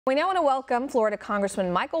We now want to welcome Florida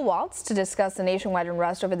Congressman Michael Waltz to discuss the nationwide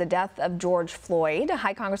unrest over the death of George Floyd.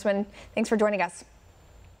 Hi, Congressman. Thanks for joining us.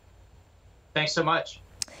 Thanks so much.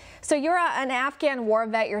 So you're an Afghan war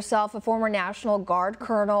vet yourself, a former National Guard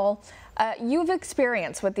colonel. You've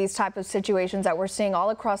experienced with these type of situations that we're seeing all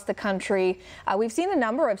across the country. We've seen a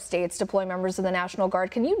number of states deploy members of the National Guard.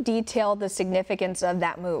 Can you detail the significance of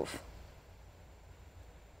that move?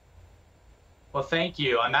 Well, thank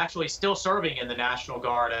you. I'm actually still serving in the National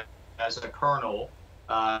Guard as a colonel.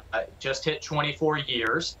 Just hit 24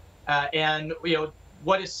 years. And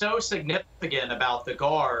what is so significant about the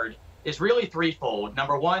Guard is really threefold.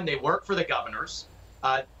 Number one, they work for the governors.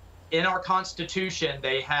 In our Constitution,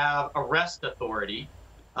 they have arrest authority,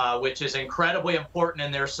 which is incredibly important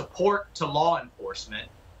in their support to law enforcement.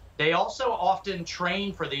 They also often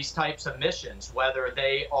train for these types of missions, whether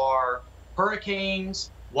they are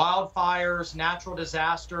hurricanes, wildfires, natural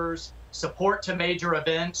disasters, support to major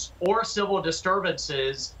events, or civil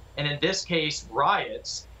disturbances, and in this case,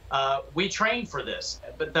 riots. We train for this.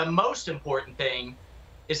 But the most important thing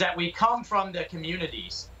is that we come from the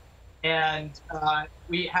communities, and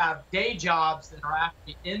we have day jobs that are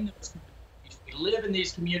actually in those communities. We live in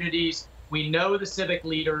these communities. We know the civic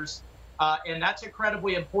leaders, and that's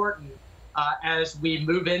incredibly important as we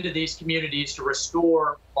move into these communities to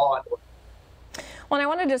restore law and order. Well, I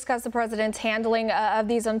want to discuss the president's handling of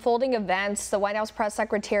these unfolding events. The White House press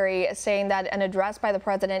secretary is saying that an address by the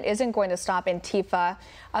president isn't going to stop Antifa,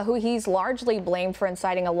 who he's largely blamed for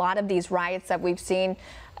inciting a lot of these riots that we've seen.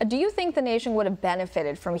 Do you think the nation would have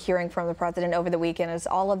benefited from hearing from the president over the weekend as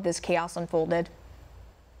all of this chaos unfolded?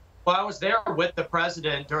 Well, I was there with the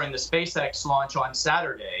president during the SpaceX launch on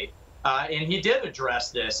Saturday, and he did address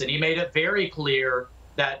this, and he made it very clear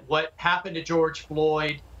that what happened to George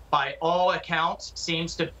Floyd, by all accounts,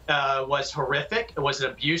 was horrific. It was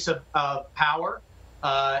an abuse of power,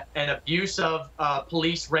 an abuse of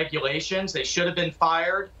police regulations. They should have been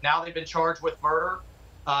fired. Now they've been charged with murder,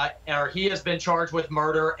 or he has been charged with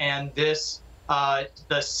murder, and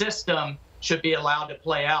the system should be allowed to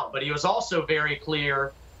play out. But he was also very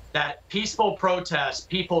clear that peaceful protests,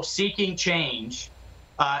 people seeking change,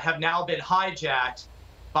 have now been hijacked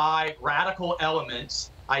by radical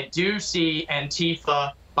elements. I do see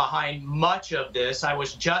Antifa behind much of this. I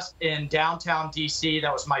was just in downtown D.C.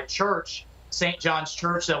 That was my church, St. John's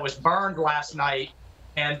Church, that was burned last night.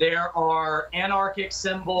 And there are anarchic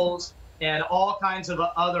symbols and all kinds of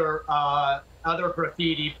other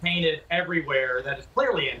graffiti painted everywhere that is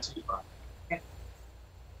clearly Antifa.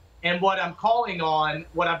 And what I'm calling on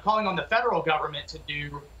the federal government to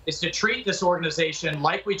do is to treat this organization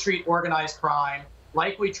like we treat organized crime,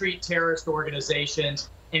 like we treat terrorist organizations,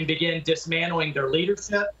 and begin dismantling their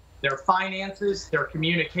leadership, their finances, their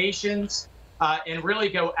communications, and really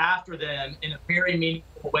go after them in a very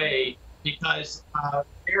meaningful way, because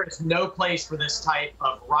there is no place for this type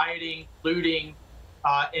of rioting, looting,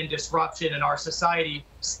 and disruption in our society,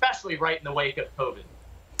 especially right in the wake of COVID.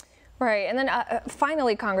 Right. And then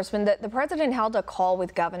finally, Congressman, the president held a call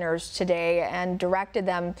with governors today and directed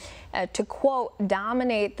them to, quote,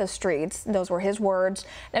 dominate the streets. Those were his words.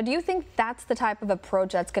 Now, do you think that's the type of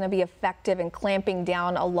approach that's going to be effective in clamping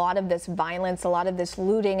down a lot of this violence, a lot of this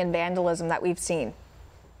looting and vandalism that we've seen?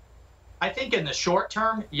 I think in the short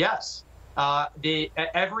term, yes.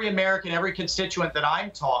 Every American, every constituent that I'm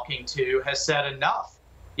talking to has said enough.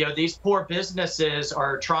 These poor businesses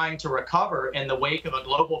are trying to recover in the wake of a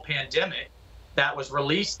global pandemic that was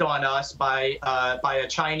released on us by a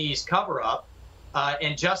Chinese cover-up.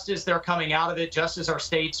 And just as they're coming out of it, just as our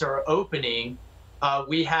states are opening,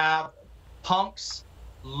 we have punks,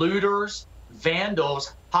 looters,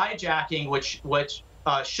 vandals hijacking, which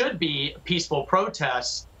should be peaceful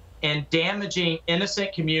protests, and damaging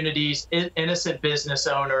innocent communities, innocent business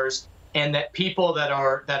owners, and that people that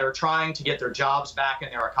are trying to get their jobs back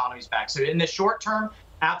and their economies back. So in the short term,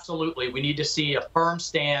 absolutely, we need to see a firm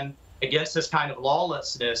stand against this kind of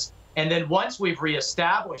lawlessness. And then once we've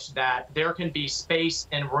reestablished that, there can be space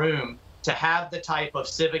and room to have the type of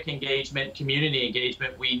civic engagement, community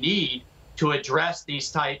engagement we need to address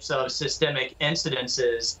these types of systemic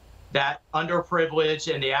incidences that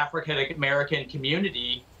underprivileged in the African American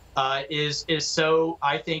community is so,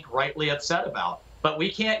 I think, rightly upset about. But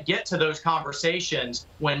we can't get to those conversations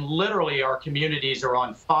when literally our communities are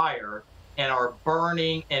on fire and are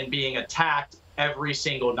burning and being attacked every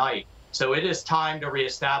single night. So it is time to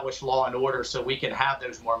reestablish law and order so we can have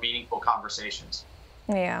those more meaningful conversations.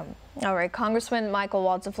 Yeah. All right. Congressman Michael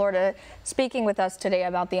Waltz of Florida speaking with us today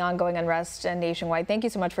about the ongoing unrest nationwide. Thank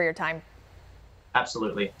you so much for your time.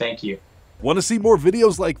 Absolutely. Thank you. Want to see more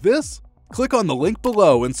videos like this? Click on the link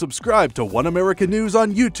below and subscribe to One America News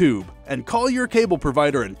on YouTube, and call your cable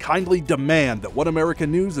provider and kindly demand that One America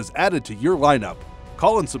News is added to your lineup.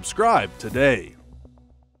 Call and subscribe today.